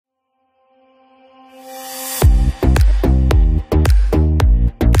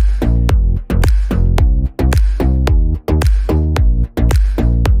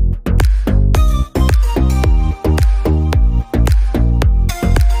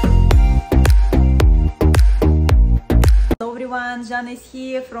everyone, Janna is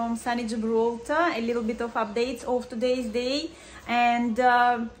here from sunny Gibraltar. A little bit of updates of today's day, and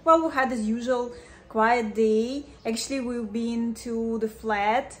well, we had as usual quiet day. Actually, we've been to the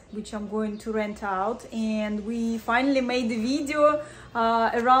flat which I'm going to rent out, and we finally made the video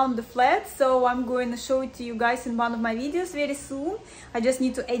around the flat, so I'm going to show it to you guys in one of my videos very soon. I just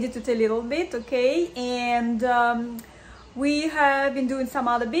need to edit it a little bit, okay? And we have been doing some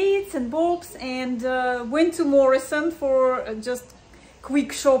other bits and bobs, and went to Morrisons for just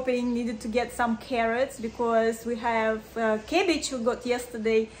quick shopping. Needed to get some carrots because we have cabbage we got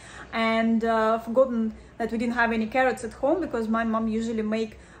yesterday, and forgotten that we didn't have any carrots at home because my mom usually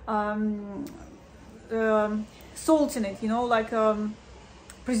make salt in it, you know, like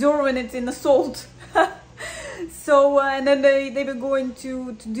preserving it in the salt. So and then they were going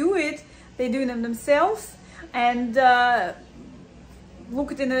to do it. They're doing them themselves, and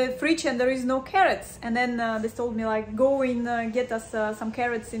looked in the fridge and there is no carrots, and then they told me like go in, get us some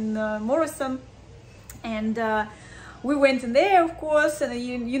carrots in Morrison, and we went in there, of course, and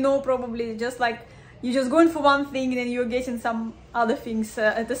you know, probably just like you're just going for one thing and then you're getting some other things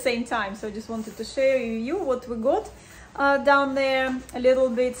at the same time. So I just wanted to share you what we got down there a little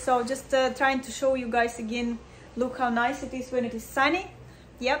bit. So just trying to show you guys again. Look how nice it is when it is sunny.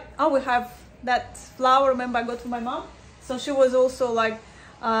 Yep. Oh, we have that flower, remember I got for my mom, so she was also like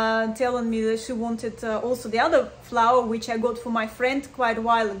telling me that she wanted also the other flower which I got for my friend quite a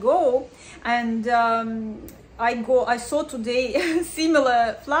while ago, and I saw today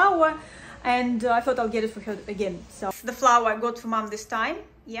similar flower, and I thought I'll get it for her again. So the flower I got for mom this time,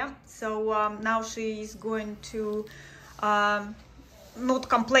 yeah. So now she's going to not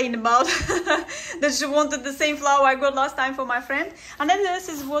complain about that she wanted the same flower I got last time for my friend. And then this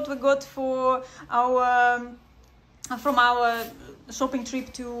is what we got for our from our shopping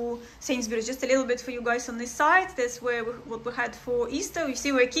trip to Sainsbury's. Just a little bit for you guys on this side. That's where what we had for Easter. You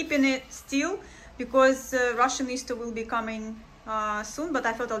see, we're keeping it still because Russian Easter will be coming soon, but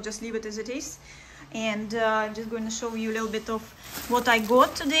I thought I'll just leave it as it is. And I'm just going to show you a little bit of what I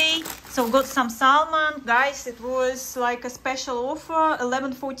got today. So got some salmon, guys. It was like a special offer,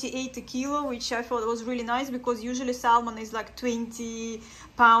 11.48 a kilo, which I thought was really nice because usually salmon is like 20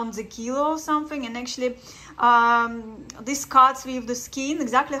 pounds a kilo or something. And actually this cuts with the skin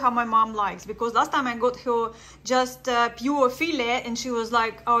exactly how my mom likes, because last time I got her just pure fillet and she was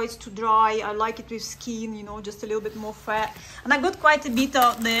like, oh, it's too dry, I like it with skin, you know, just a little bit more fat. And I got quite a bit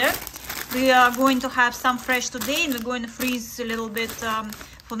out there. We are going to have some fresh today, and we're going to freeze a little bit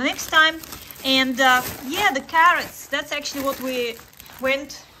for the next time. And yeah, the carrots, that's actually what we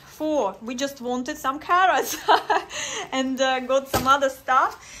went for. We just wanted some carrots and got some other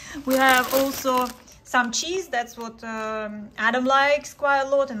stuff. We have also some cheese. That's what Adam likes quite a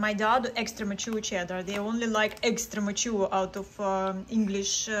lot, and my dad, extra mature cheddar. They only like extra mature out of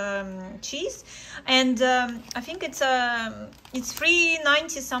English cheese. And I think it's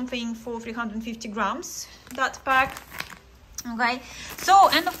 $3.90 something for 350 grams, that pack. Okay, so,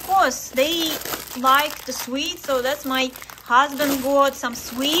 and of course they like the sweets, so that's my husband got some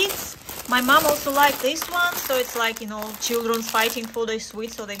sweets. My mom also liked this one, so it's like, you know, children fighting for the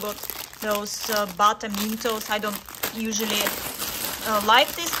sweets, so they got those butter Mentos. I don't usually like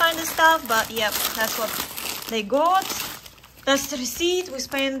this kind of stuff, but yeah, that's what they got. That's the receipt. We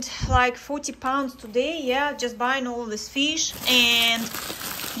spent like 40 pounds today, yeah, just buying all this fish. And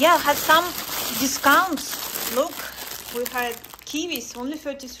yeah, had some discounts. Look, we had kiwis, only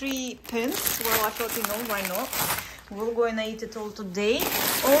 33 pence. Well, I thought, you know, why not? We're going to eat it all today.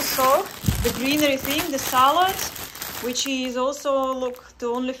 Also, the greenery thing, the salad, which is also, look,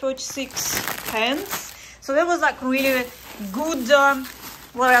 to only 36 pence. So that was like really good.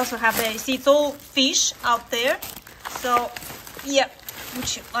 What else we have there? You see, it's all fish out there. So yeah,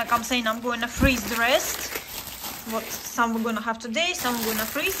 which, like I'm saying, I'm going to freeze the rest. What some we're going to have today, some we're going to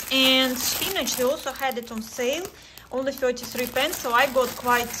freeze. And spinach, they also had it on sale, only 33 pence. So I got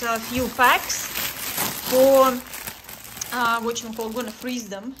quite a few packs for what you call, going to freeze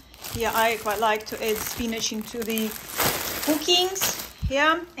them. Yeah, I quite like to add spinach into the cookings.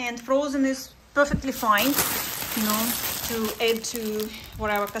 Yeah, and frozen is perfectly fine, you know, to add to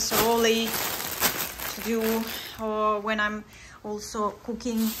whatever casserole to do, or when I'm also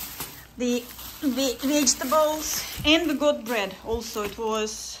cooking the vegetables. And we got bread also. It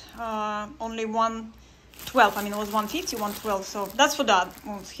was only 1.12. I mean, it was 1.50, 1.12. So that's for Dad.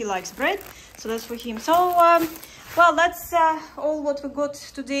 Well, he likes bread, so that's for him. So well, that's all what we got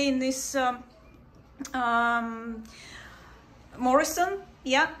today in this Morrison.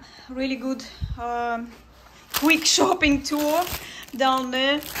 Yeah, really good quick shopping tour down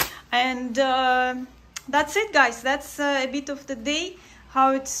there. And that's it, guys. That's a bit of the day,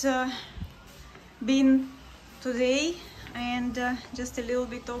 how it's been today, and just a little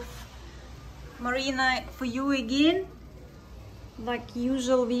bit of marina for you again, like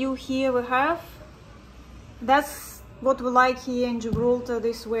usual view here we have. That's what we like here in Gibraltar,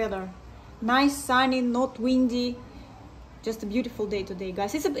 this weather. Nice, sunny, not windy. Just a beautiful day today,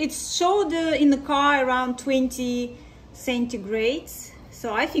 guys. It's showed in the car around 20 centigrades,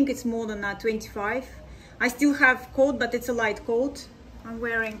 so I think it's more than 25. I still have coat, but it's a light coat I'm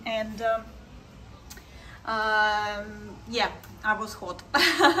wearing, and yeah, I was hot.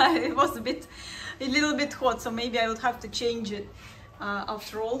 It was a little bit hot, so maybe I would have to change it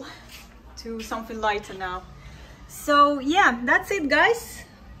after all to something lighter now. So yeah, that's it, guys.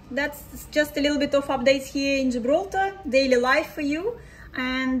 That's just a little bit of updates here in Gibraltar, daily life for you,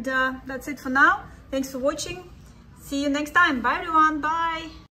 and that's it for now. Thanks for watching. See you next time. Bye everyone. Bye.